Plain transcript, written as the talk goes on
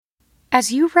As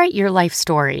you write your life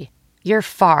story, you're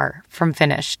far from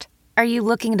finished. Are you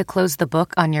looking to close the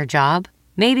book on your job?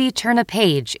 Maybe turn a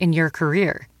page in your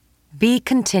career? Be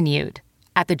continued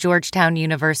at the Georgetown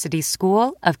University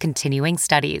School of Continuing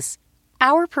Studies.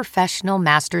 Our professional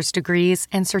master's degrees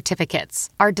and certificates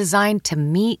are designed to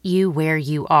meet you where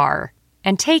you are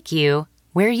and take you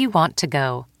where you want to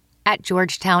go. At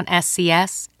Georgetown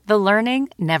SCS, the learning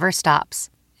never stops,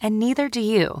 and neither do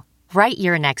you. Write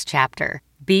your next chapter.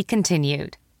 Be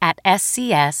continued at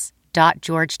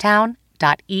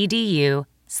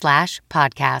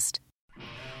scs.georgetown.edu/podcast.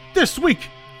 This week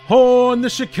on the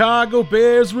Chicago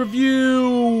Bears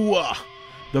Review,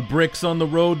 the bricks on the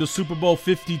road to Super Bowl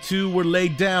 52 were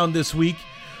laid down this week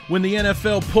when the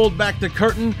NFL pulled back the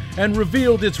curtain and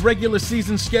revealed its regular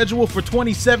season schedule for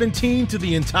 2017 to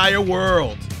the entire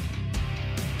world.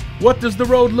 What does the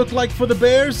road look like for the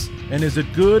Bears, and is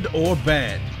it good or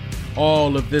bad?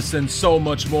 All of this and so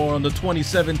much more on the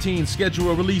 2017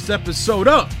 schedule release episode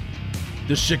of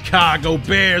the Chicago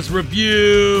Bears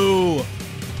Review.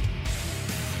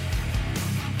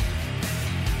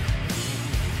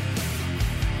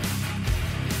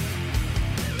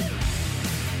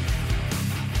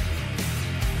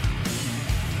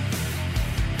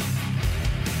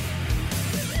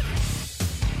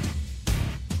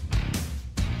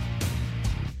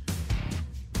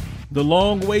 The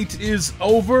long wait is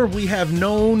over. We have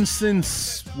known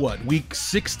since, week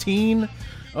 16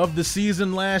 of the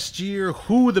season last year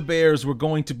who the Bears were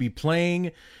going to be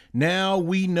playing. Now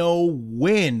we know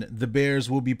when the Bears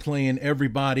will be playing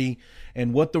everybody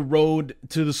and what the road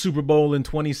to the Super Bowl in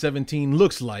 2017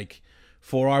 looks like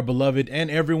for our beloved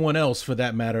and everyone else for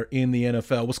that matter in the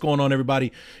NFL. What's going on,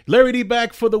 everybody? Larry D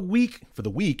back for the week.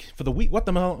 What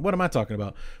am I talking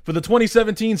about? For the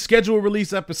 2017 schedule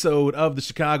release episode of the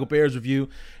Chicago Bears Review.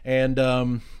 And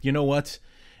you know what?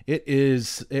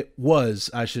 It was,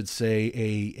 I should say,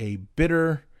 a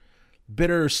bitter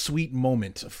sweet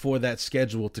moment for that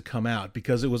schedule to come out,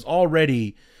 because it was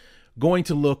already going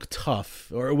to look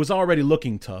tough, or it was already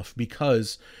looking tough,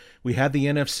 because we had the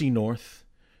NFC North.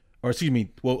 Or excuse me,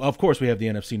 well, of course we have the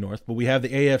NFC North, but we have the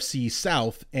AFC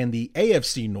South and the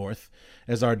AFC North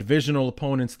as our divisional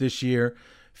opponents this year.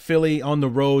 Philly on the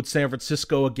road, San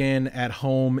Francisco again at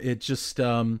home. It just,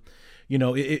 it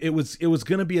was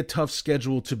going to be a tough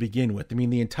schedule to begin with. I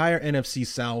mean, the entire NFC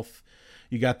South,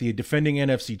 you got the defending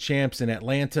NFC champs in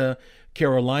Atlanta.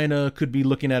 Carolina could be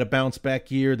looking at a bounce back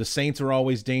year. The Saints are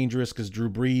always dangerous because Drew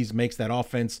Brees makes that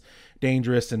offense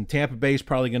dangerous. And Tampa Bay is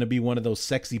probably going to be one of those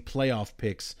sexy playoff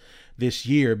picks this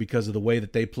year because of the way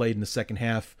that they played in the second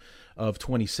half of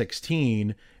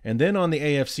 2016. And then on the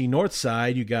AFC North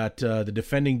side, you got the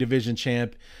defending division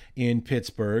champ in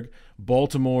Pittsburgh.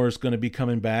 Baltimore is going to be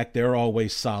coming back. They're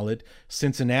always solid.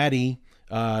 Cincinnati,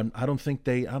 I don't think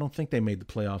they made the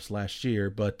playoffs last year,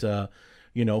 but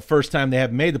first time they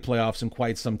haven't made the playoffs in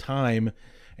quite some time,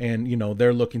 and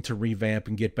they're looking to revamp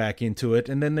and get back into it.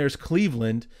 And then there's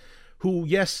Cleveland, who,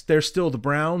 yes, they're still the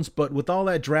Browns, but with all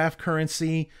that draft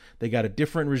currency, they got a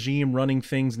different regime running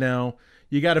things now.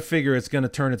 You got to figure it's going to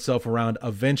turn itself around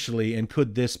eventually, and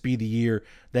could this be the year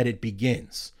that it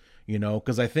begins?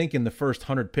 Because I think in the first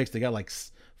 100 picks, they got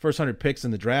first 100 picks in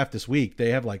the draft this week,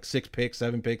 they have 6 picks,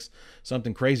 7 picks,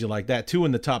 something crazy like that. 2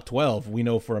 in the top 12, we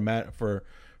know for a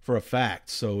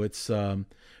fact. So it's you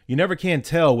never can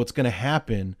tell what's going to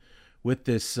happen with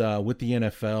this with the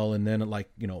NFL. And then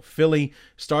Philly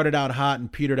started out hot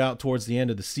and petered out towards the end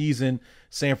of the season.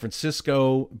 San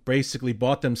Francisco basically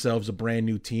bought themselves a brand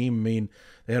new team. I mean,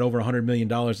 they had over $100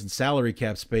 million in salary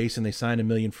cap space, and they signed 1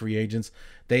 million free agents.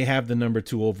 They have the number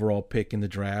 2 overall pick in the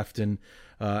draft, and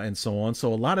so on.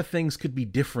 So a lot of things could be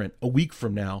different a week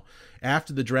from now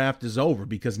after the draft is over,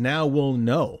 because now we'll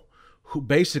know who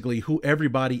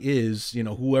everybody is,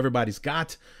 who everybody's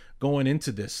got going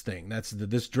into this thing.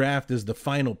 This draft is the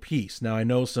final piece. Now, I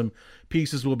know some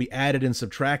pieces will be added and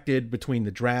subtracted between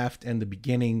the draft and the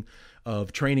beginning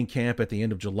of training camp at the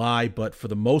end of July, but for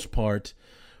the most part,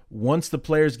 once the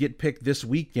players get picked this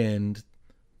weekend,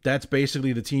 that's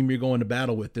basically the team you're going to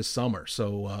battle with this summer.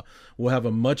 So we'll have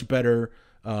a much better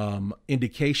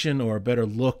indication, or a better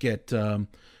look at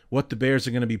what the Bears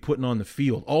are going to be putting on the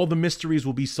field. All the mysteries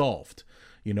will be solved.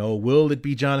 Will it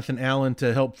be Jonathan Allen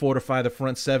to help fortify the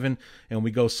front seven and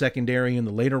we go secondary in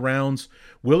the later rounds?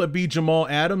 Will it be Jamal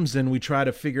Adams and we try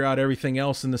to figure out everything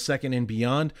else in the second and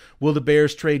beyond? Will the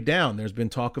Bears trade down? There's been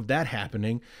talk of that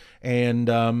happening. And,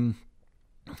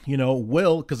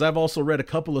 because I've also read a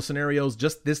couple of scenarios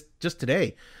just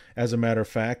today, as a matter of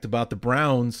fact, about the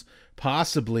Browns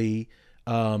possibly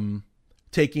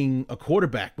taking a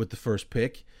quarterback with the first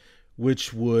pick.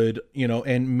 which would,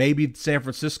 and maybe San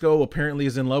Francisco apparently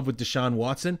is in love with Deshaun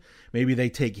Watson. Maybe they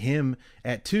take him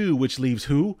at 2, which leaves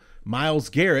who? Myles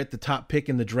Garrett, the top pick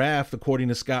in the draft, according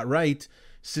to Scott Wright,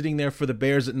 sitting there for the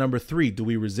Bears at number 3. Do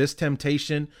we resist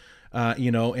temptation,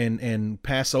 and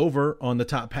pass over on the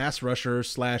top pass rusher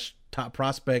 / top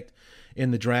prospect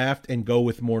in the draft and go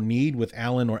with more need with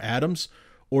Allen or Adams?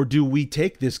 Or do we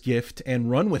take this gift and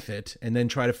run with it and then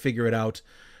try to figure it out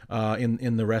with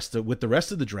the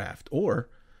rest of the draft? Or,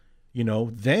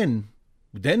 then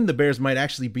the Bears might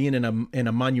actually be in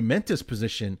a monumentous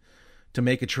position to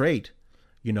make a trade,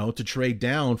 to trade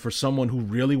down for someone who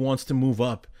really wants to move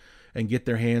up and get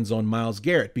their hands on Myles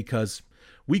Garrett, because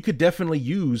we could definitely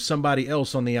use somebody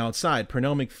else on the outside.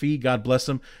 Pernell McPhee, God bless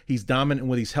him, he's dominant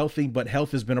when he's healthy, but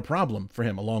health has been a problem for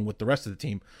him, along with the rest of the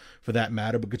team for that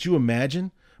matter. But could you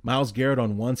imagine Myles Garrett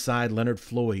on one side, Leonard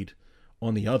Floyd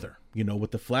on the other?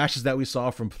 With the flashes that we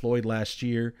saw from Floyd last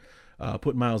year,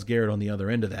 put Myles Garrett on the other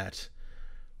end of that.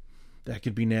 That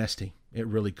could be nasty. It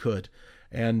really could.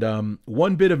 And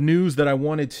one bit of news that I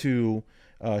wanted to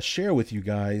share with you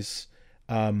guys,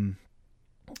 I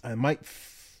might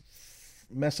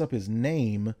mess up his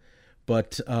name,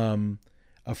 but a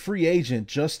free agent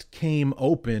just came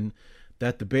open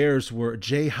that the Bears were,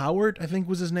 Jay Howard, I think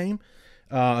was his name,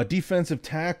 a defensive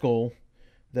tackle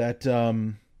that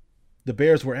the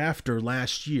Bears were after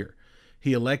last year.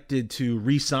 He elected to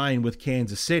re-sign with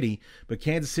Kansas City, but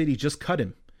Kansas City just cut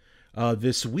him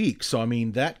this week. So,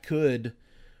 that could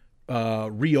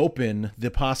reopen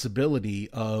the possibility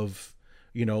of,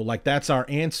 that's our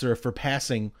answer for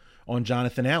passing on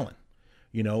Jonathan Allen.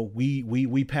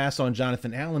 We pass on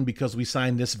Jonathan Allen because we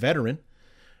signed this veteran,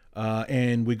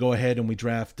 and we go ahead and we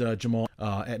draft Jamal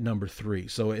at number 3.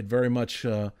 So it very much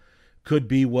could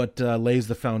be what lays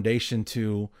the foundation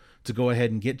to go ahead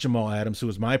and get Jamal Adams, who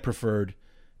is my preferred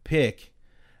pick,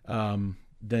 than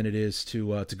it is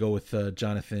to go with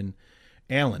Jonathan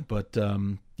Allen. But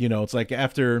it's like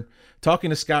after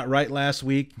talking to Scott Wright last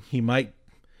week,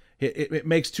 it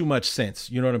makes too much sense.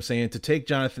 You know what I'm saying? To take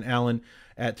Jonathan Allen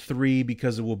at 3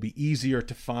 because it will be easier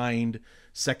to find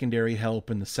secondary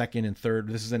help in the second and third.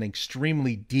 This is an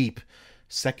extremely deep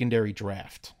secondary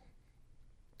draft.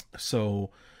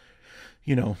 So,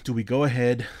 do we go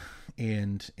ahead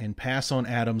and pass on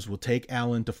Adams? We'll take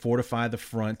Allen to fortify the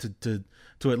front, to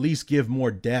at least give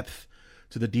more depth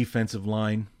to the defensive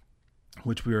line,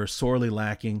 which we are sorely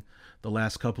lacking the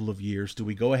last couple of years. Do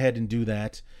we go ahead and do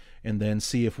that and then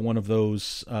see if one of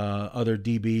those other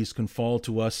DBs can fall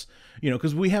to us?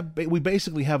 Because we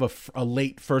basically have a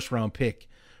late first round pick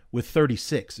with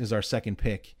 36 is our second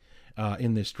pick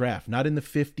in this draft. Not in the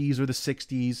 50s or the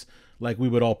 60s like we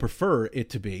would all prefer it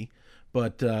to be,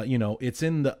 but it's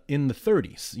in the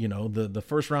 30s. The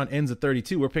first round ends at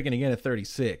 32. We're picking again at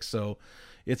 36. So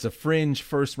it's a fringe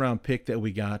first round pick that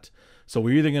we got. So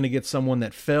we're either going to get someone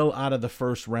that fell out of the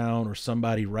first round or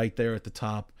somebody right there at the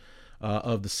top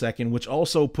of the second, which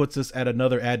also puts us at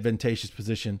another advantageous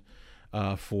position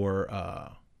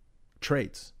for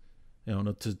trades,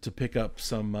 to pick up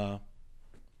some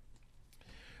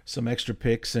extra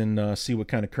picks and see what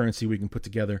kind of currency we can put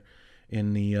together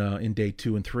in day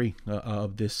 2 and 3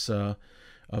 of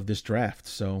this draft.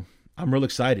 So I'm real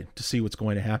excited to see what's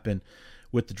going to happen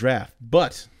with the draft.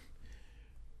 But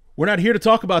we're not here to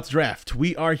talk about the draft.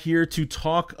 We are here to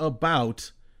talk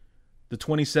about the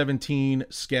 2017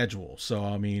 schedule.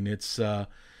 So, it's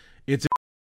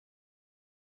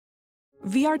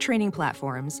VR training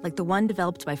platforms like the one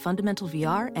developed by Fundamental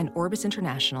VR and Orbis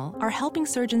International are helping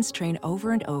surgeons train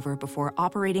over and over before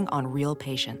operating on real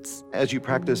patients. As you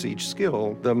practice each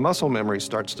skill, the muscle memory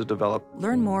starts to develop.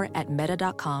 Learn more at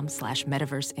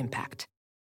meta.com/metaverse impact.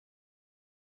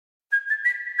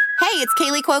 Hey, it's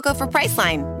Kaylee Cuoco for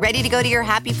Priceline. Ready to go to your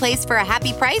happy place for a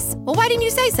happy price? Well, why didn't you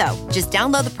say so? Just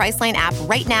download the Priceline app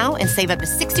right now and save up to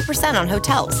 60% on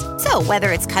hotels. So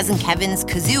whether it's Cousin Kevin's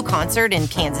Kazoo Concert in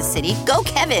Kansas City, go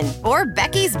Kevin, or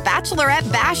Becky's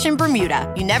Bachelorette Bash in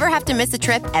Bermuda, you never have to miss a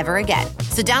trip ever again.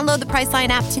 So download the Priceline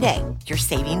app today. Your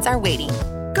savings are waiting.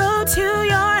 Go to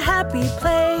your happy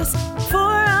place for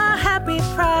a happy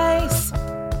price.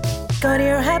 Go to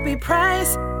your happy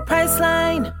price,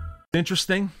 Priceline.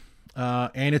 Interesting.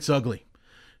 And it's ugly.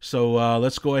 So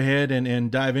let's go ahead and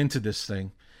dive into this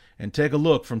thing and take a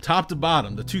look from top to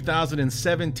bottom, the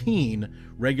 2017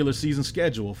 regular season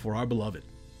schedule for our beloved.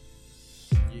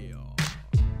 Yeah.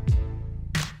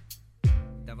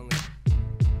 Definitely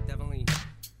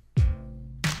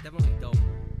dope.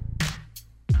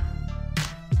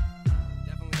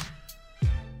 Definitely.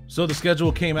 So the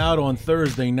schedule came out on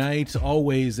Thursday night,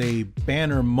 always a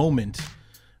banner moment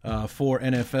for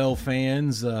NFL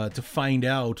fans to find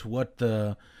out what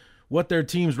their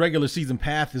team's regular season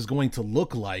path is going to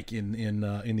look like in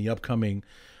the upcoming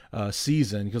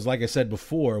season. Because like I said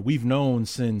before, we've known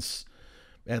since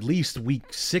at least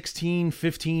week 16,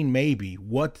 15 maybe,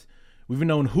 we've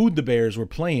known who the Bears were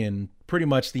playing pretty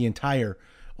much the entire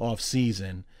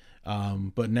offseason.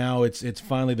 But now it's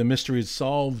finally the mystery is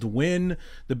solved when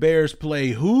the Bears play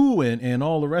who and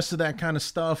all the rest of that kind of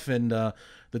stuff, and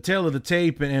the tale of the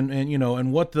tape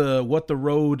and what the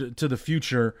road to the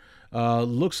future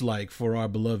looks like for our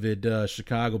beloved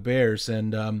Chicago Bears.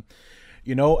 And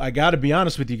I got to be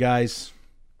honest with you guys,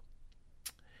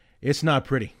 it's not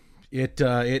pretty.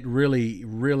 It really,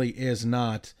 really is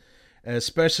not,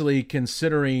 especially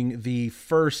considering the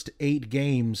first 8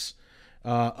 games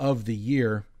of the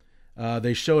year.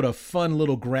 They showed a fun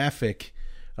little graphic.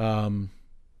 On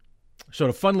the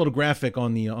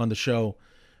show,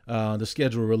 the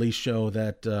schedule release show,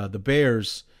 that the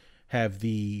Bears have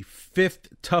the 5th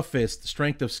toughest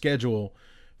strength of schedule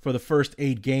for the first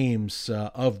 8 games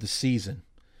of the season.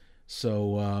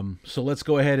 So let's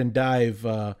go ahead and dive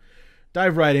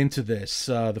right into this.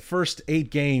 The first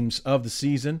 8 games of the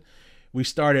season, we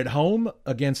start at home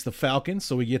against the Falcons,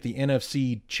 so we get the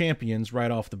NFC champions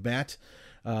right off the bat.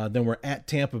 Then we're at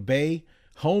Tampa Bay,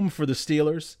 home for the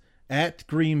Steelers, at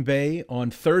Green Bay on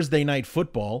Thursday Night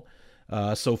Football.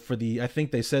 So for I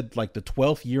think they said like the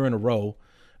 12th year in a row,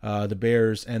 the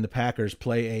Bears and the Packers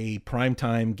play a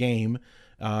primetime game.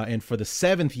 And for the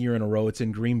 7th year in a row, it's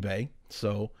in Green Bay.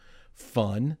 So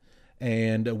fun.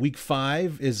 And week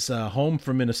 5 is home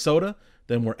for Minnesota.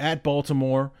 Then we're at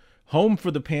Baltimore, home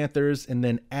for the Panthers, and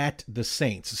then at the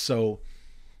Saints. So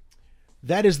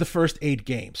that is the first 8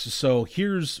 games. So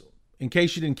here's, in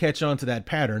case you didn't catch on to that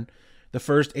pattern, the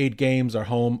first 8 games are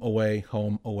home, away,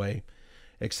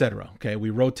 etc. Okay,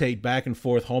 we rotate back and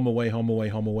forth, home, away,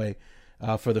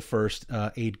 for the first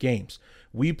 8 games.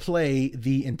 We play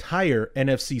the entire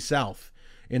NFC South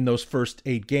in those first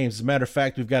 8 games. As a matter of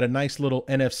fact, we've got a nice little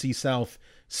NFC South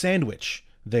sandwich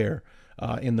there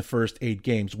in the first 8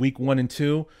 games. Week 1 and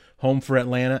 2, home for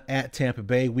Atlanta, at Tampa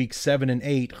Bay. Week 7 and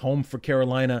 8, home for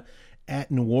Carolina,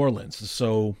 at New Orleans.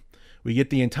 So we get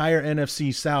the entire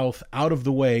NFC South out of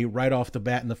the way right off the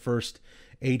bat in the first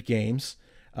 8 games.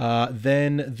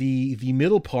 Then the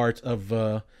middle part of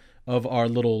our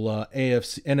little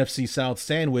NFC South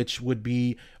sandwich would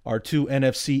be our 2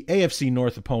 AFC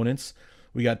North opponents.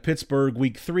 We got Pittsburgh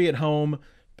week 3 at home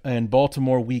and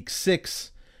Baltimore week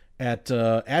 6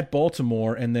 at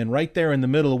Baltimore. And then right there in the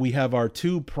middle, we have our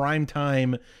 2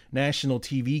 primetime national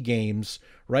TV games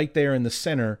right there in the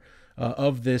center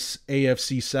of this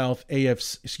NFC South,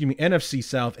 NFC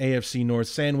South, AFC North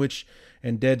sandwich,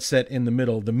 and dead set in the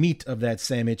middle. The meat of that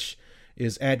sandwich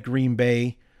is at Green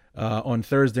Bay on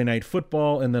Thursday Night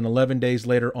Football, and then 11 days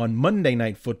later on Monday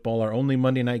Night Football, our only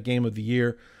Monday night game of the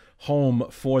year, home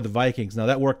for the Vikings. Now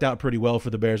that worked out pretty well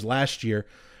for the Bears last year,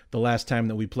 the last time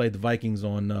that we played the Vikings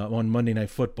on Monday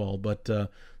Night Football, but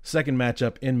second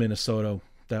matchup in Minnesota,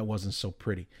 that wasn't so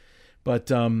pretty.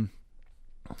 But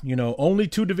only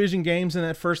 2 division games in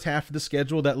that first half of the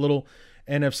schedule. That little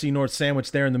NFC North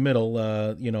sandwich there in the middle.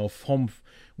 Home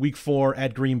week 4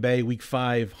 at Green Bay, week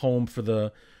 5 home for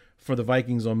the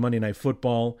Vikings on Monday Night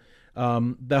Football.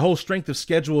 The whole strength of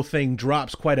schedule thing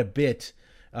drops quite a bit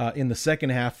in the second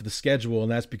half of the schedule,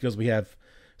 and that's because we have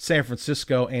San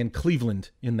Francisco and Cleveland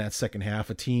in that second half.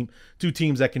 2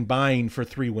 teams that combined for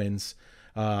 3 wins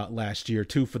last year.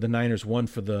 2 for the Niners, 1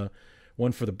 for the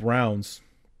Browns.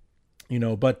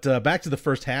 But back to the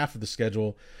first half of the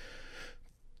schedule.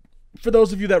 For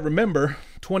those of you that remember,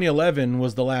 2011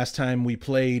 was the last time we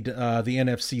played the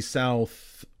NFC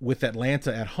South with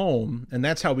Atlanta at home, and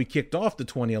that's how we kicked off the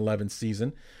 2011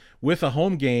 season, with a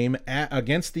home game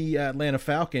against the Atlanta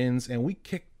Falcons, and we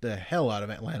kicked the hell out of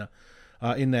Atlanta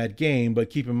in that game. But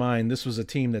keep in mind, this was a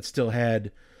team that still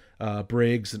had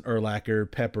Briggs and Urlacher,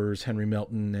 Peppers, Henry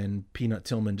Melton, and Peanut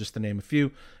Tillman, just to name a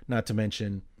few, not to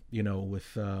mention,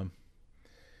 with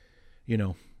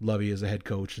Lovey as a head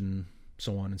coach and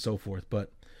so on and so forth.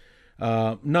 But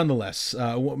nonetheless,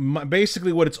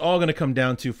 basically what it's all going to come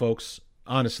down to, folks,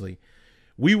 honestly,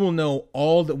 we will know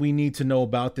all that we need to know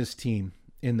about this team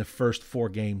in the first 4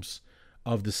 games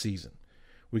of the season.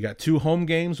 We got 2 home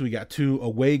games. We got 2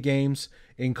 away games,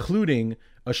 including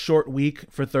a short week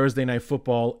for Thursday Night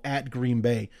Football at Green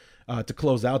Bay to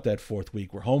close out that 4th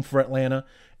week. We're home for Atlanta,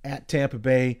 at Tampa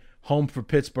Bay, home for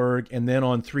Pittsburgh, and then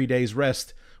on 3 days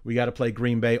rest, we got to play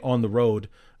Green Bay on the road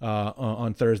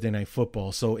on Thursday Night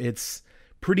Football. So it's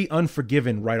pretty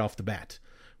unforgiving right off the bat.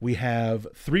 We have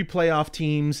 3 playoff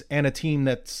teams and a team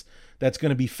that's that's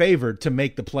going to be favored to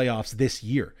make the playoffs this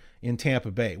year in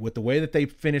Tampa Bay. With the way that they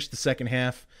finished the second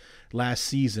half last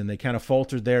season, they kind of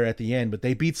faltered there at the end, but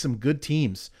they beat some good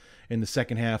teams in the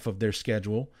second half of their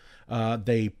schedule.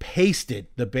 They pasted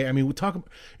the Bears. I mean,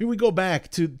 we go back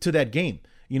to that game.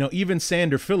 You know, even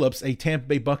Sander Phillips, a Tampa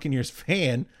Bay Buccaneers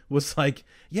fan, was like,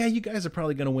 yeah, you guys are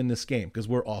probably going to win this game because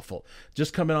we're awful.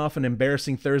 Just coming off an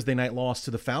embarrassing Thursday night loss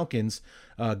to the Falcons,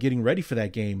 getting ready for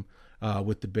that game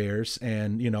with the Bears.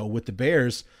 And, you know, with the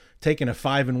Bears taking a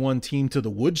 5-1 team to the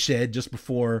woodshed just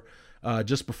before our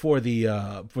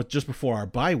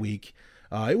bye week,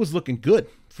 it was looking good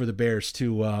for the Bears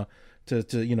to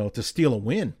steal a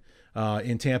win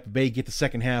in Tampa Bay, get the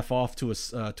second half off to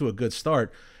a good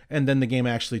start. And then the game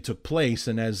actually took place,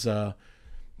 and as Chris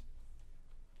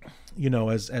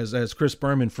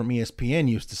Berman from ESPN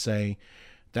used to say,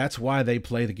 that's why they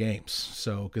play the games.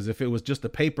 So, because if it was just a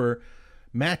paper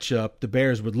matchup, the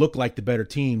Bears would look like the better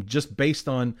team just based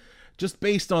on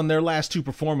their last two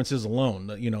performances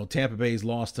alone. You know, Tampa Bay's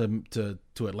loss to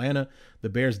Atlanta, the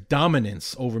Bears'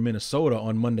 dominance over Minnesota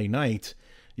on Monday night.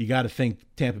 You got to think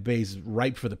Tampa Bay's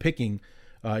ripe for the picking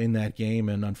in that game,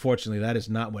 and unfortunately, that is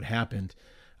not what happened.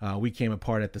 We came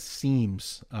apart at the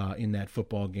seams in that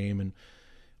football game, and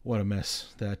what a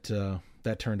mess that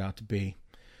turned out to be.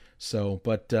 So,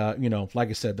 but like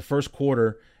I said, the first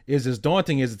quarter is as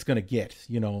daunting as it's going to get.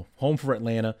 You know, home for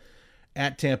Atlanta,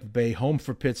 at Tampa Bay, home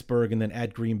for Pittsburgh, and then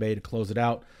at Green Bay to close it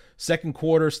out. Second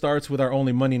quarter starts with our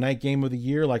only Monday night game of the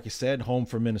year, like I said, home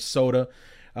for Minnesota.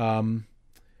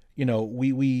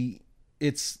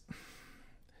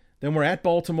 Then we're at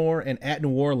Baltimore and at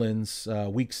New Orleans,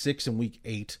 week 6 and week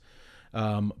 8.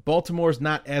 Baltimore's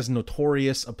not as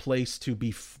notorious a place to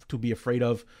be afraid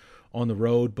of on the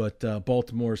road, but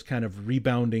Baltimore's kind of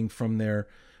rebounding from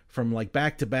like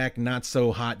back-to-back not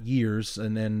so hot years,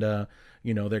 and then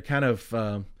they're kind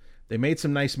of they made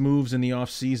some nice moves in the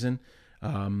offseason,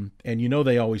 and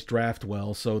they always draft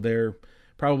well, so they're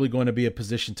probably going to be a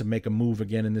position to make a move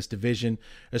again in this division,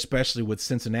 especially with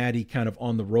Cincinnati kind of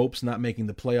on the ropes, not making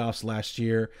the playoffs last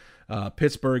year.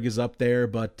 Pittsburgh is up there,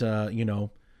 but,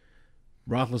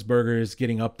 Roethlisberger is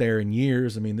getting up there in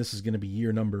years. I mean, this is going to be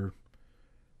year number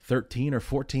 13 or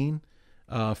 14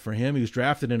 for him. He was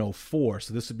drafted in 2004,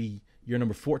 so this would be year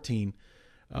number 14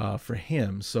 for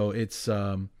him. So it's,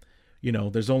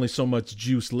 there's only so much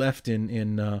juice left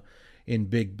in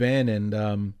Big Ben,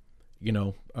 and,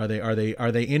 are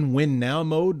they in win now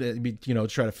mode?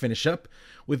 Try to finish up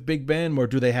with Big Ben, or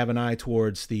do they have an eye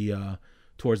towards the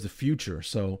future?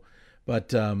 So,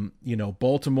 but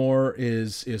Baltimore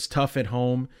is tough at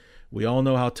home. We all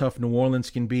know how tough New Orleans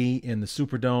can be in the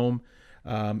Superdome,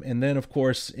 and then of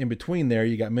course in between there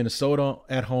you got Minnesota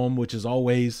at home, which is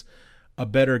always a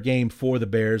better game for the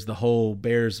Bears. The whole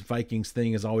Bears-Vikings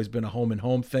thing has always been a home and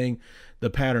home thing. The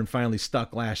pattern finally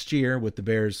stuck last year with the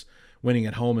Bears winning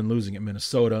at home and losing at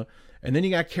Minnesota. And then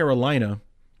you got Carolina,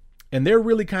 and they're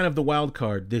really kind of the wild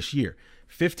card this year.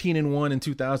 15-1 in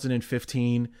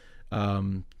 2015.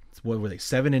 What were they?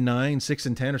 7-9,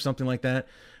 6-10, or something like that.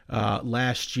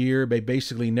 Last year, they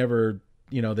basically never,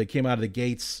 they came out of the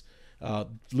gates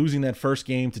losing that first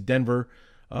game to Denver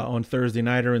on Thursday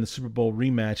nighter in the Super Bowl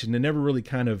rematch, and they never really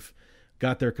kind of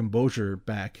got their composure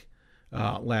back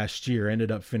last year.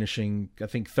 Ended up finishing, I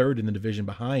think, third in the division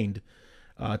behind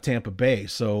Tampa Bay.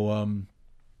 So,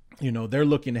 they're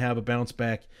looking to have a bounce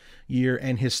back year.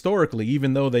 And historically,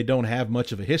 even though they don't have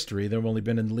much of a history, they've only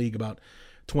been in the league about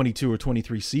 22 or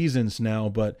 23 seasons now,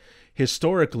 but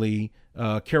historically,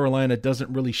 Carolina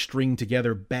doesn't really string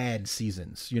together bad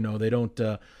seasons. They don't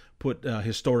put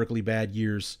historically bad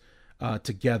years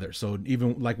together. So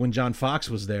even like when John Fox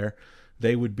was there,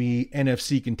 they would be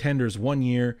NFC contenders one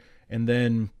year and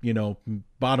then,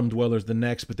 bottom dwellers the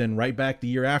next, but then right back the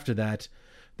year after that,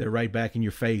 they're right back in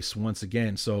your face once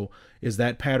again. So is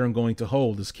that pattern going to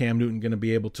hold? Is Cam Newton going to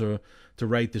be able to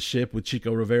right the ship with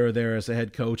Chico Rivera there as a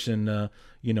head coach and,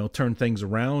 turn things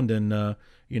around? And,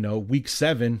 week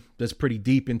 7, that's pretty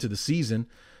deep into the season.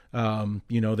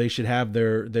 They should have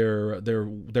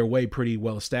their way pretty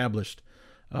well established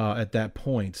at that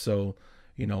point. So,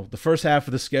 the first half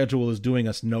of the schedule is doing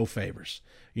us no favors.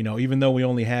 Even though we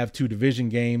only have 2 division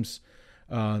games,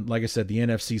 like I said, the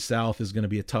NFC South is going to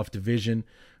be a tough division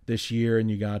this year,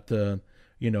 and you got the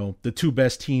 2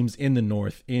 best teams in the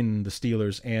North, in the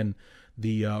Steelers and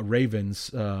the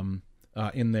Ravens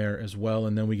in there as well.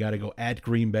 And then we got to go at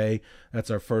Green Bay.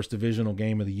 That's our first divisional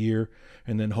game of the year,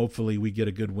 and then hopefully we get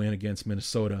a good win against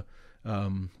Minnesota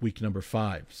week number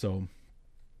 5. So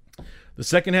the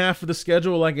second half of the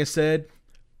schedule, like I said,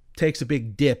 takes a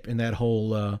big dip in that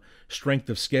whole strength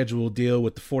of schedule deal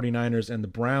with the 49ers and the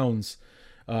Browns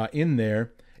in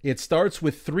there. It starts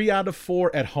with 3 out of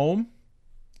 4 at home,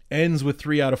 ends with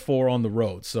 3 out of 4 on the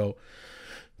road. So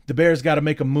the Bears got to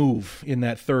make a move in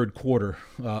that third quarter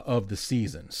of the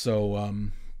season. So,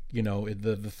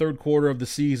 the third quarter of the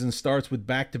season starts with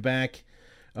back-to-back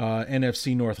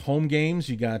NFC North home games.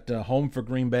 You got home for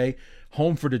Green Bay,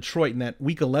 home for Detroit. And that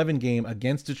Week 11 game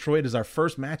against Detroit is our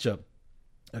first matchup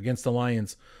against the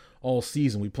Lions all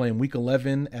season. We play in Week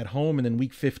 11 at home and then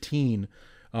Week 15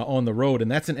 on the road.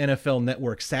 And that's an NFL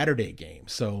Network Saturday game.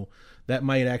 So that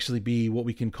might actually be what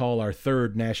we can call our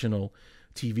third national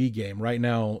TV game. Right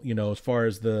now, as far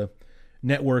as the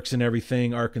networks and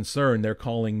everything are concerned, they're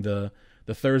calling the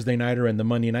Thursday nighter and the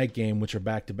Monday night game, which are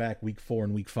back-to-back Week 4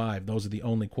 and Week 5. Those are the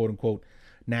only quote-unquote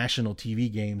national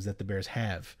TV games that the Bears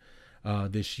have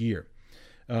this year.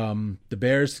 The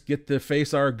Bears get to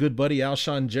face our good buddy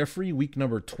Alshon Jeffrey, week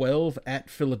number 12 at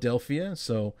Philadelphia.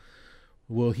 So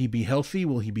will he be healthy?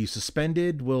 Will he be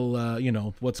suspended? Will,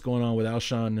 what's going on with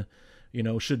Alshon,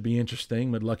 should be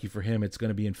interesting. But lucky for him, it's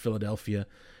going to be in Philadelphia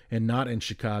and not in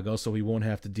Chicago, so he won't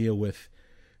have to deal with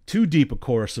too deep a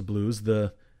chorus of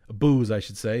booze, I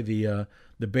should say. The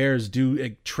Bears do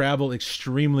travel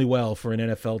extremely well for an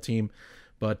NFL team,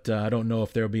 but I don't know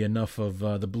if there'll be enough of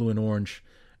the blue and orange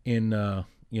in the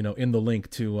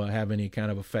link to have any kind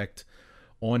of effect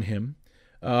on him.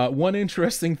 One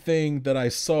interesting thing that I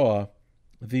saw,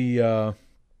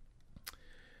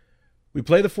 we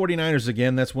play the 49ers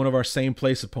again. That's one of our same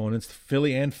place opponents.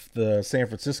 Philly and the San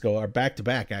Francisco are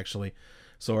back-to-back, actually.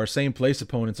 So our same place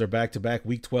opponents are back-to-back,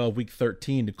 Week 12, Week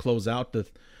 13, to close out the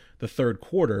third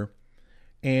quarter.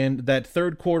 And that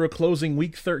third quarter closing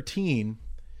Week 13,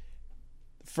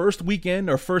 first weekend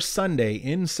or first Sunday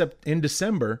in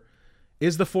December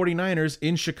is the 49ers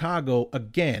in Chicago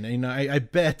again. And I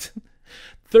bet,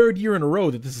 third year in a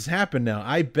row that this has happened now,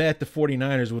 I bet the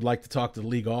 49ers would like to talk to the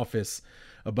league office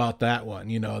about that one.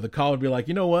 The call would be like,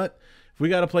 you know what? If we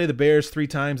got to play the Bears 3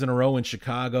 times in a row in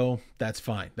Chicago, that's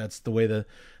fine. That's the way the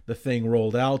thing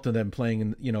rolled out, and then playing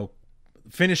in,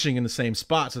 finishing in the same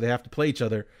spot, so they have to play each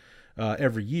other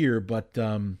every year. But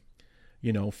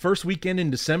first weekend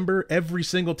in December, every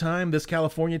single time this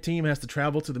California team has to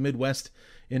travel to the Midwest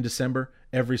in December,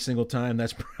 every single time,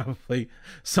 that's probably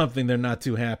something they're not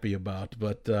too happy about.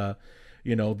 But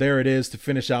there it is to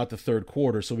finish out the third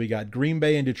quarter. So we got Green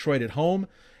Bay and Detroit at home,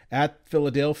 at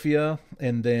Philadelphia,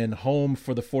 and then home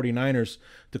for the 49ers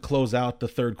to close out the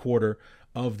third quarter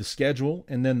of the schedule.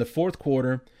 And then the fourth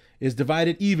quarter is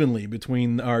divided evenly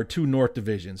between our 2 North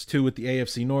divisions, 2 with the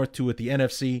AFC North, 2 with the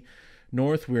NFC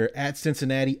North. We're at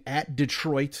Cincinnati, at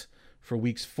Detroit for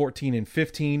weeks 14 and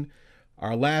 15.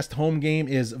 Our last home game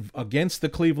is against the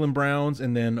Cleveland Browns,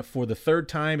 and then for the third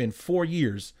time in 4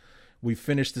 years, we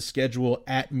finished the schedule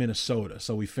at Minnesota.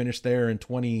 So we finished there in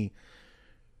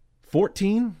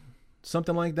 2014,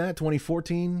 something like that,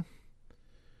 2014.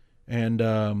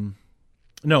 And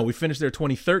no, we finished there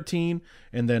 2013,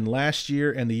 and then last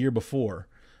year and the year before,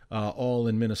 all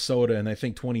in Minnesota. And I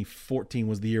think 2014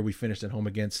 was the year we finished at home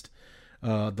against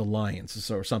the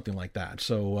Lions, or something like that.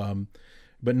 So,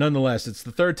 but nonetheless, it's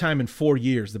the third time in 4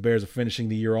 years the Bears are finishing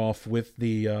the year off with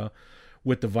the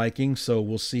Vikings. So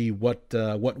we'll see what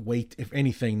weight, if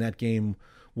anything, that game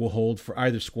will hold for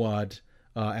either squad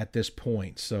at this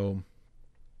point. So,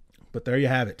 but there you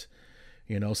have it.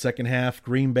 Second half,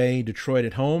 Green Bay, Detroit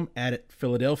at home, at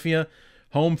Philadelphia,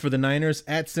 home for the Niners,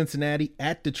 at Cincinnati,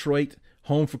 at Detroit,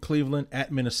 home for Cleveland,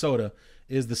 at Minnesota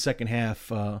is the second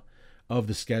half of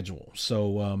the schedule.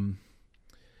 So,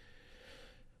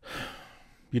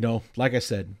 like I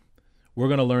said, we're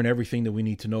going to learn everything that we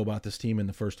need to know about this team in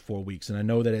the first 4 weeks. And I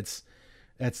know that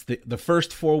that's the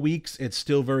first 4 weeks. It's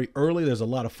still very early. There's a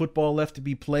lot of football left to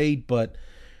be played, but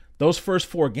those first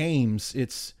 4 games,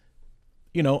 it's,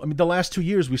 the last 2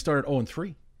 years we started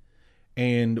 0-3.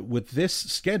 And with this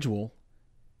schedule,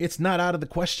 it's not out of the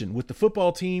question. With the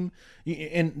football team,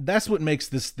 and that's what makes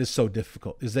this so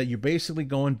difficult, is that you're basically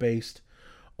going based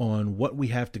on what we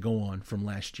have to go on from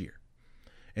last year.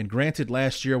 And granted,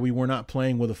 last year we were not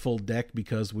playing with a full deck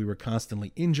because we were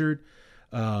constantly injured,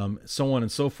 so on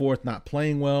and so forth, not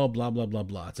playing well, blah, blah, blah,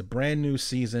 blah. It's a brand new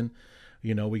season.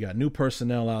 We got new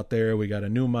personnel out there. We got a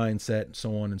new mindset,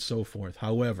 so on and so forth.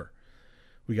 However,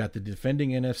 we got the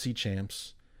defending NFC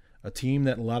champs, a team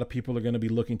that a lot of people are going to be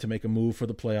looking to make a move for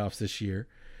the playoffs this year,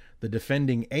 the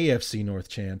defending AFC North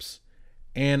champs,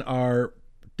 and our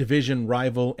division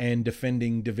rival and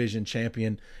defending division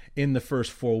champion in the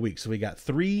first 4 weeks. So we got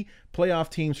 3 playoff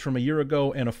teams from a year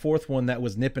ago and a fourth one that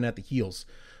was nipping at the heels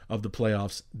of the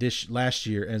playoffs this last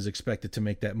year and is expected to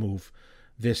make that move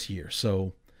this year.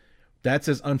 So that's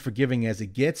as unforgiving as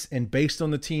it gets. And based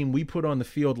on the team we put on the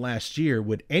field last year,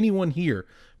 would anyone here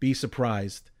be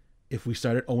surprised if we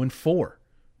started 0-4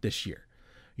 this year?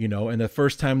 And the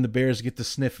first time the Bears get to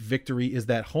sniff victory is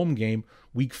that home game,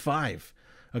 week 5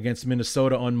 against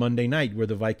Minnesota on Monday night, where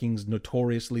the Vikings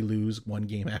notoriously lose one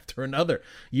game after another,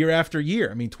 year after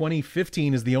year. I mean,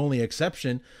 2015 is the only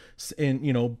exception.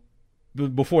 And,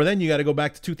 before then, you got to go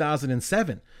back to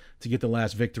 2007 to get the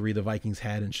last victory the Vikings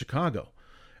had in Chicago.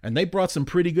 And they brought some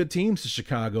pretty good teams to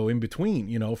Chicago in between,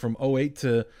 from 2008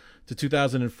 to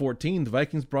 2014. The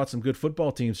Vikings brought some good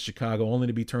football teams to Chicago, only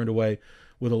to be turned away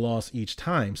with a loss each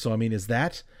time. So, I mean, is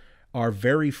that our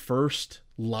very first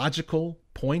logical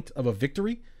point of a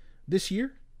victory this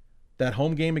year? That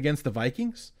home game against the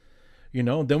Vikings?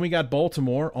 Then we got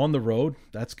Baltimore on the road.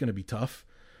 That's going to be tough.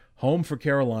 Home for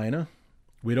Carolina.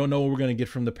 We don't know what we're going to get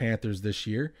from the Panthers this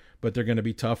year, but they're going to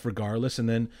be tough regardless. And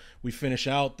then we finish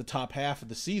out the top half of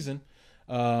the season,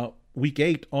 week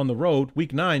 8 on the road,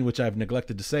 week 9, which I've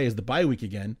neglected to say is the bye week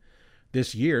again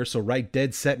this year. So right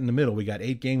dead set in the middle. We got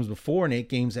 8 games before and 8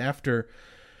 games after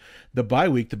the bye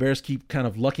week. The Bears keep kind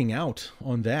of lucking out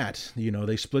on that.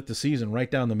 They split the season right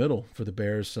down the middle for the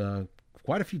Bears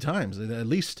quite a few times. At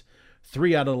least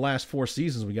 3 out of the last 4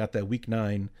 seasons, we got that week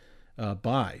 9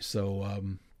 bye. So,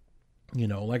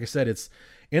 like I said, it's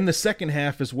in the second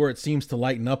half is where it seems to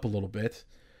lighten up a little bit.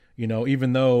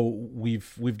 Even though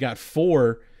we've got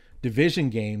 4 division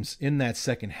games in that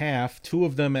second half, 2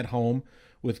 of them at home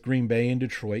with Green Bay and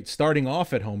Detroit, starting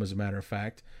off at home, as a matter of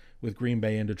fact, with Green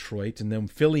Bay and Detroit, and then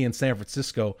Philly and San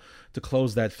Francisco to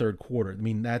close that third quarter. I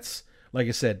mean, that's, like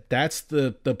I said, that's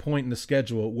the point in the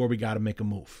schedule where we got to make a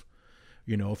move.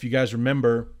 If you guys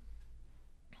remember,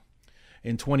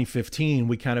 in 2015,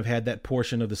 we kind of had that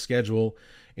portion of the schedule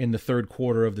in the third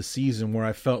quarter of the season where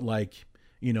I felt like,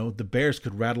 the Bears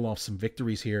could rattle off some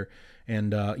victories here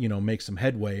and, make some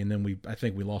headway. And then I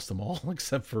think we lost them all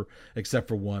except for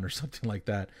one or something like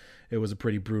that. It was a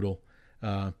pretty brutal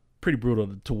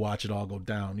to watch it all go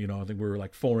down. I think we were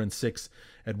like 4-6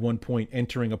 at one point,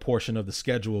 entering a portion of the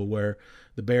schedule where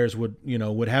the Bears would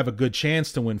have a good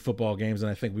chance to win football games.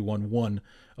 And I think we won 1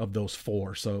 of those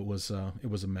 4. So it was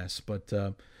a mess, but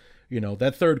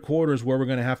that third quarter is where we're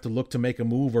going to have to look to make a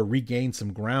move or regain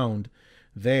some ground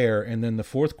there. And then the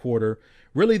fourth quarter,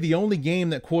 really the only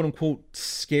game that quote unquote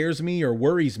scares me or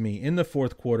worries me in the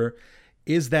fourth quarter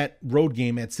is that road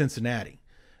game at Cincinnati.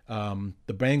 The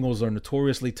Bengals are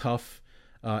notoriously tough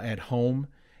at home,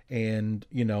 and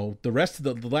the rest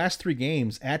of the last 3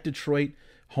 games at Detroit,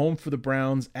 home for the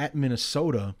Browns, at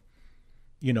Minnesota.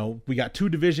 We got 2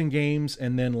 division games,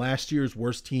 and then last year's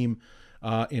worst team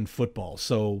in football.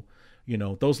 So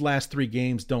those last 3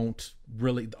 games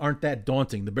aren't that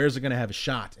daunting. The Bears are going to have a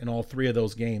shot in all 3 of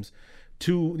those games.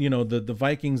 2, the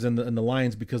Vikings and the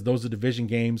Lions, because those are division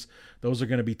games. Those are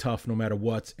going to be tough no matter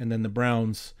what. And then the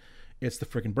Browns. It's the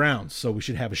freaking Browns, so we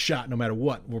should have a shot no matter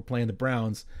what. We're playing the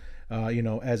Browns,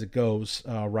 as it goes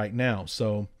right now.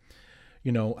 So,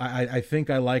 I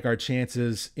think I like our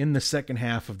chances in the second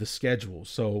half of the schedule.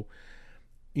 So,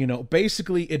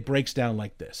 basically it breaks down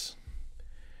like this.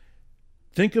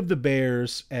 Think of the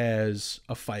Bears as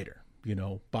a fighter,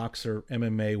 boxer,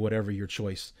 MMA, whatever your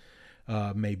choice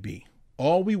may be.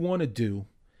 All we want to do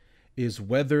is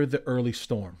weather the early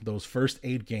storm, those first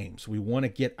 8 games. We want to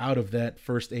get out of that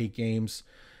first 8 games.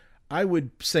 I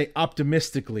would say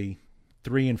optimistically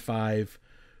 3-5,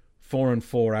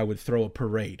 4-4. I would throw a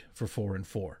parade for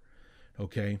 4-4.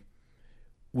 Okay.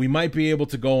 We might be able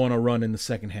to go on a run in the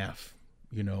second half,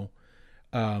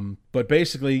 but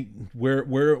basically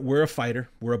we're a fighter.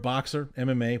 We're a boxer,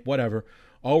 MMA, whatever.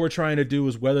 All we're trying to do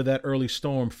is weather that early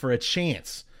storm for a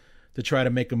chance to try to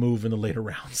make a move in the later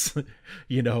rounds.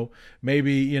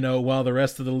 Maybe, while the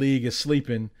rest of the league is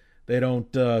sleeping, they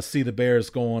don't see the Bears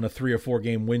go on a 3 or 4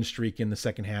 game win streak in the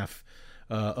second half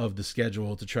of the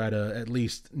schedule to try to at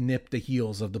least nip the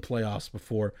heels of the playoffs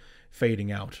before fading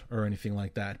out or anything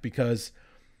like that. Because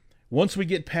once we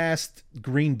get past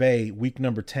Green Bay, week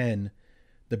number 10,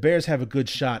 the Bears have a good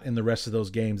shot in the rest of those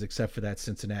games except for that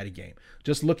Cincinnati game.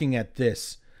 Just looking at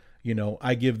this,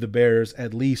 I give the Bears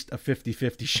at least a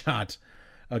 50-50 shot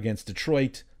against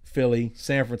Detroit, Philly,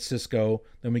 San Francisco.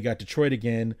 Then we got Detroit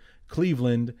again,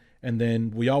 Cleveland, and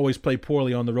then we always play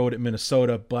poorly on the road at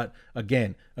Minnesota. But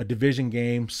again, a division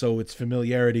game, so it's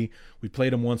familiarity. We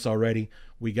played them once already.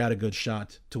 We got a good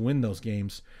shot to win those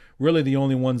games. Really, the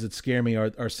only ones that scare me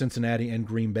are Cincinnati and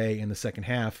Green Bay in the second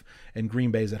half, and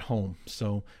Green Bay's at home.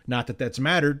 So not that that's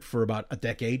mattered for about a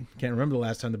decade. Can't remember the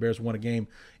last time the Bears won a game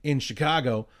in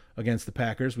Chicago against the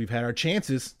Packers. We've had our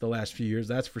chances the last few years,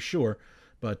 that's for sure,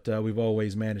 but we've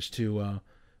always managed to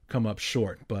come up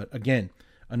short. But again,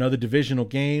 another divisional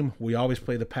game. We always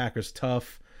play the Packers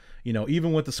tough.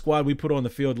 Even with the squad we put on the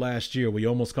field last year, we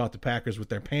almost caught the Packers with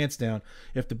their pants down.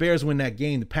 If the Bears win that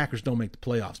game, the Packers don't make the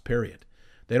playoffs, period.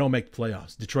 They don't make the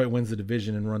playoffs. Detroit wins the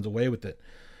division and runs away with it.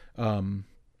 I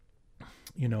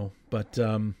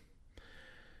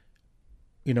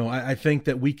think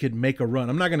that we could make a run.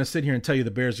 I'm not going to sit here and tell you the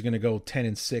Bears are going to go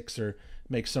 10-6 or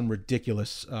make some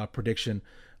ridiculous prediction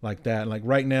like that. Like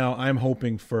right now, I'm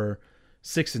hoping for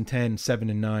 6-10,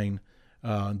 7-9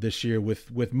 this year,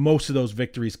 with most of those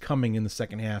victories coming in the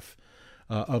second half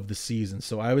of the season.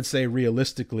 So I would say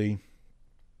realistically,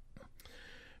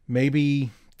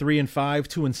 maybe 3-5,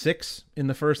 2-6 in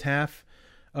the first half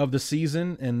of the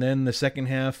season, and then the second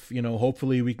half,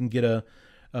 hopefully we can get a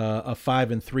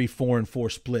 5-3,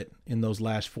 4-4 split in those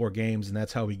last 4 games, and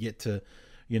that's how we get to,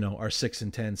 our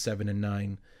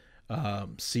 6-10,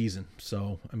 7-9 season.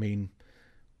 So I mean,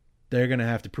 they're gonna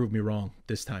have to prove me wrong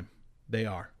this time. They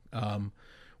are.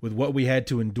 With what we had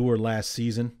to endure last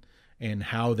season and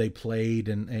how they played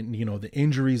and the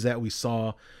injuries that we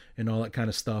saw and all that kind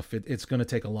of stuff, it's going to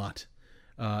take a lot.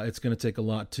 It's going to take a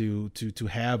lot to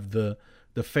have the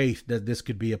faith that this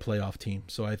could be a playoff team.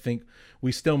 So I think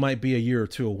we still might be a year or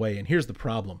two away. And here's the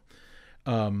problem.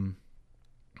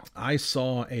 I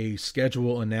saw a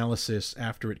schedule analysis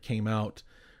after it came out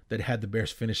that had the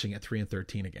Bears finishing at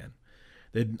 3-13 again.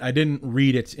 I didn't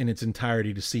read it in its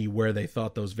entirety to see where they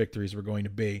thought those victories were going to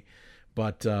be.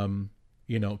 But, 2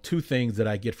 things that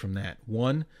I get from that.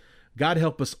 One, God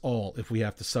help us all if we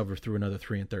have to suffer through another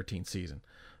 3-13 season.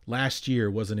 Last year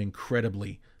was an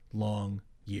incredibly long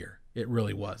year. It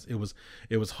really was.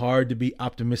 It was hard to be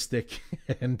optimistic,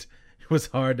 and it was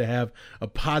hard to have a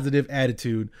positive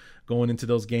attitude going into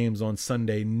those games on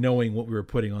Sunday, knowing what we were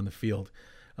putting on the field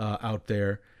out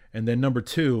there. And then number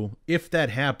 2, if that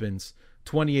happens,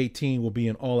 2018 will be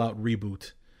an all-out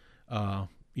reboot, for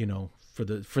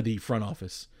the front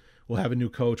office. We'll have a new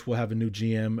coach. We'll have a new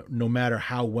GM, no matter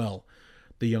how well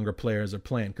the younger players are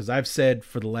playing. Because I've said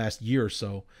for the last year or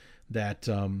so that,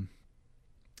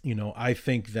 I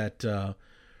think that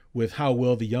with how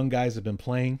well the young guys have been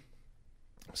playing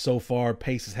so far,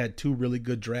 Pace has had 2 really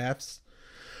good drafts,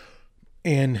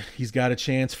 and he's got a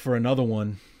chance for another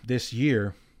one this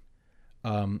year.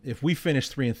 If we finish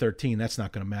 3-13, that's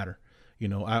not going to matter.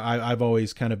 I've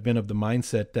always kind of been of the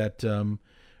mindset that,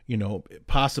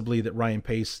 possibly that Ryan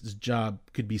Pace's job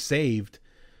could be saved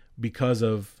because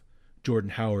of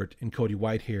Jordan Howard and Cody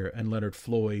Whitehair and Leonard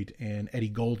Floyd and Eddie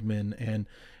Goldman and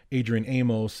Adrian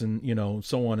Amos and,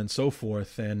 so on and so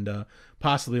forth. And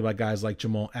possibly by guys like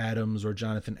Jamal Adams or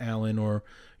Jonathan Allen or,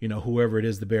 whoever it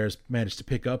is the Bears managed to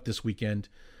pick up this weekend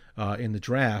in the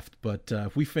draft. But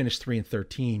if we finish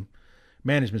 3-13,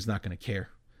 management's not going to care.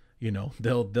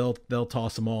 They'll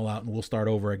toss them all out and we'll start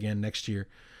over again next year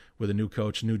with a new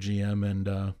coach, new GM. And,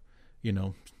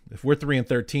 if we're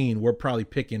 3-13, we're probably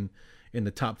picking in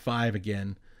the top 5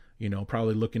 again,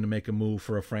 probably looking to make a move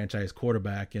for a franchise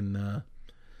quarterback. And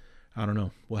I don't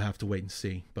know. We'll have to wait and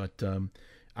see. But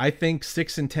I think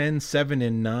 6-10,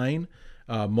 7-9,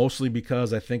 mostly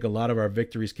because I think a lot of our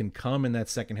victories can come in that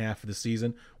second half of the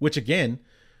season, which again,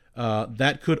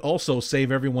 that could also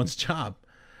save everyone's job.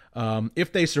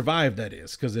 If they survive, that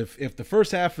is, because if the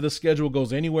first half of the schedule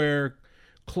goes anywhere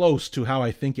close to how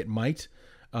I think it might,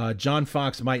 John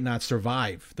Fox might not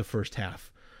survive the first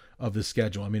half of the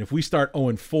schedule. I mean, if we start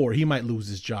 0-4, he might lose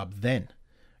his job then,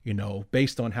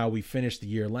 based on how we finished the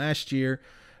year last year.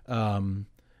 If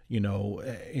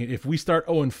we start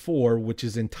 0-4, which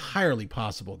is entirely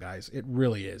possible, guys, it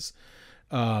really is.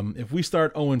 If we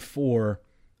start 0-4,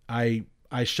 I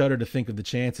shudder to think of the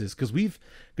chances because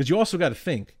you also got to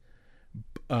think,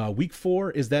 week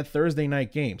 4 is that Thursday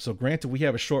night game. So granted, we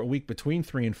have a short week between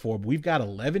 3 and 4, but we've got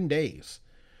 11 days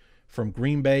from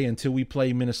Green Bay until we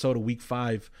play Minnesota week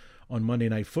 5 on Monday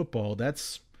Night Football.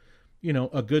 That's,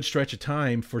 a good stretch of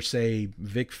time for, say,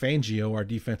 Vic Fangio, our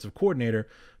defensive coordinator,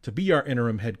 to be our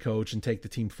interim head coach and take the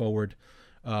team forward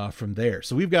from there.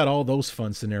 So we've got all those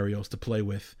fun scenarios to play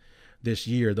with this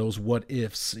year, those what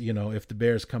ifs, if the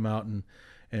Bears come out and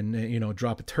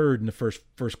drop a turd in the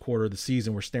first quarter of the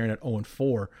season. We're staring at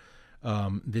 0-4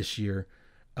 this year.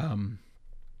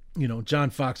 John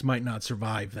Fox might not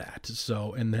survive that.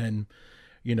 So, and then,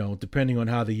 depending on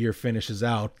how the year finishes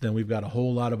out, then we've got a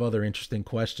whole lot of other interesting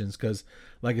questions because,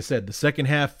 like I said, the second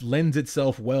half lends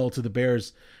itself well to the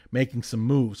Bears making some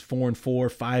moves,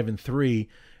 4-4, 5-3.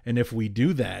 And if we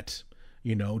do that,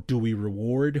 do we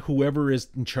reward whoever is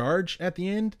in charge at the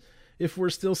end if we're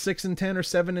still 6-10 or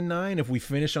 7-9, if we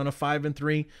finish on a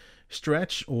 5-3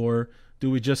 stretch? Or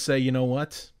do we just say, you know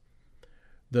what?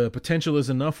 the potential is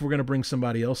enough. We're going to bring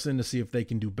somebody else in to see if they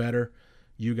can do better.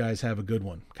 You guys have a good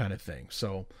one, kind of thing.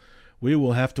 So we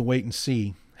will have to wait and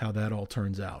see how that all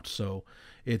turns out. So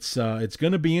it's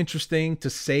going to be interesting, to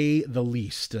say the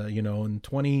least. In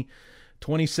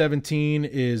 2017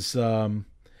 is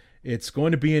it's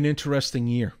going to be an interesting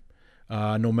year.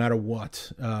 No matter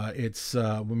what,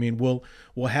 we'll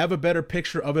have a better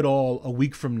picture of it all a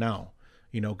week from now,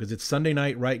 because it's Sunday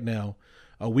night right now.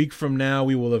 A week from now,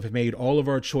 we will have made all of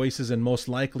our choices and most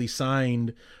likely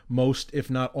signed most, if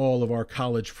not all, of our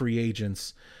college free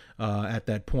agents at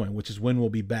that point, which is when we'll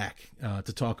be back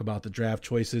to talk about the draft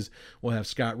choices. We'll have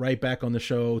Scott Wright back on the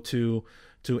show to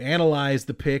analyze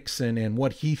the picks and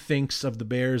what he thinks of the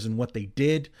Bears and what they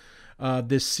did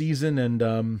this season,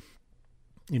 and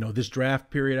this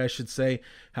draft period, I should say,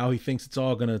 how he thinks it's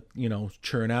all going to,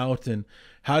 churn out, and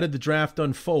how did the draft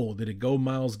unfold? Did it go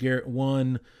Myles Garrett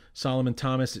 1, Solomon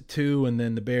Thomas at 2, and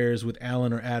then the Bears with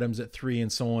Allen or Adams at 3,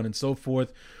 and so on and so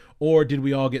forth? Or did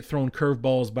we all get thrown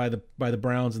curveballs by the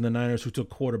Browns and the Niners, who took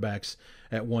quarterbacks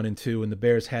at 1 and 2, and the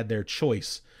Bears had their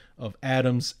choice of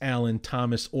Adams, Allen,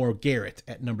 Thomas, or Garrett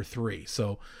at number 3?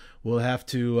 So we'll have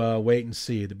to wait and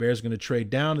see. The Bears are going to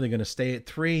trade down, and they're going to stay at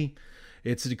 3.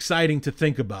 It's exciting to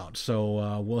think about.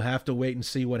 So we'll have to wait and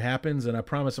see what happens. And I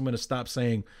promise I'm going to stop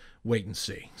saying wait and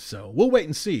see. So we'll wait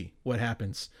and see what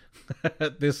happens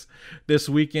this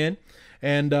weekend.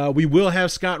 And we will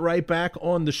have Scott Wright back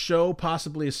on the show,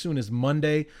 possibly as soon as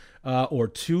Monday or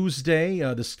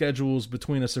Tuesday. The schedules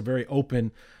between us are very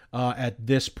open at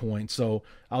this point. So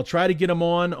I'll try to get him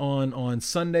on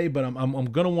Sunday, but I'm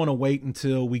going to want to wait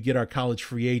until we get our college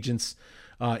free agents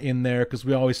in there, because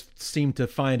we always seem to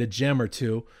find a gem or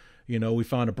two. We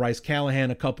found a Bryce Callahan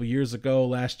a couple years ago.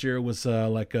 Last year it was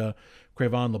like a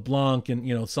Crevon LeBlanc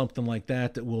and, something like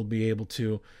that we'll be able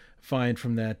to find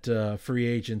from that free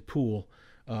agent pool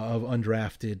of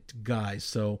undrafted guys.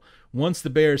 So once the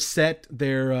Bears set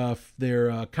their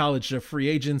college free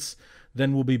agents,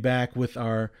 then we'll be back with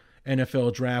our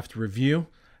NFL draft review,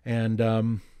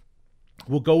 and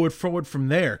we'll go forward from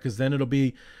there, because then it'll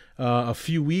be a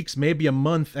few weeks, maybe a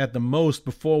month at the most,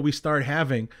 before we start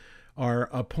having our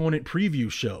opponent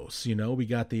preview shows. We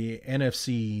got the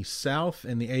NFC South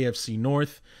and the AFC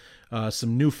North,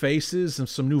 some new faces and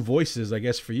some new voices, I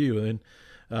guess, for you. And,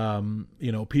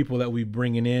 people that we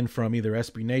bringing in from either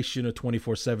SB Nation or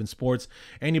 24/7 Sports,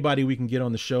 anybody we can get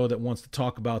on the show that wants to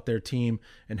talk about their team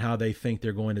and how they think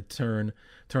they're going to turn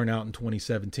out in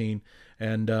 2017.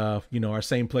 And, our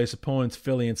same place opponents,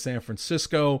 Philly and San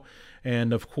Francisco.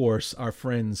 And, of course, our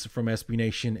friends from SB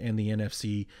Nation and the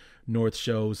NFC North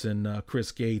shows, and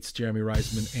Chris Gates, Jeremy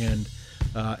Reisman, and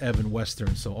Evan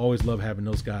Western. So always love having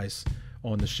those guys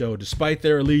on the show. Despite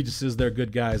their allegiances, they're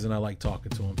good guys, and I like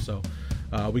talking to them. So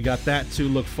we got that to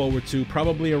look forward to.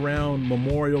 Probably around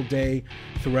Memorial Day,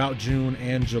 throughout June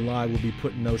and July, we'll be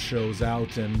putting those shows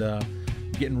out and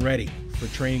getting ready for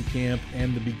training camp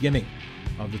and the beginning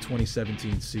of the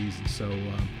 2017 season. So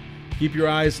keep your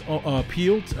eyes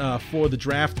peeled for the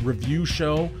draft review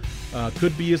show.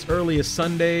 Could be as early as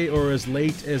Sunday or as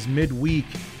late as midweek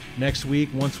next week,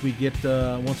 once we get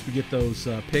those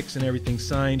picks and everything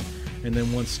signed, and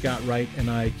then once Scott Wright and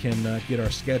I can get our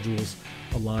schedules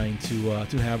aligned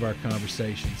to have our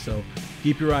conversation. So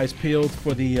keep your eyes peeled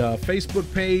for the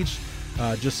Facebook page.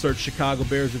 Just search Chicago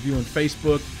Bears Review on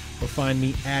Facebook, or find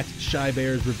me at Chi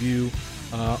Bears Review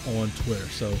on Twitter.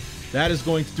 So that is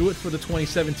going to do it for the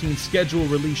 2017 schedule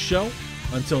release show.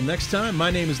 Until next time,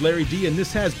 my name is Larry D, and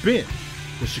this has been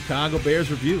the Chicago Bears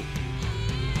Review.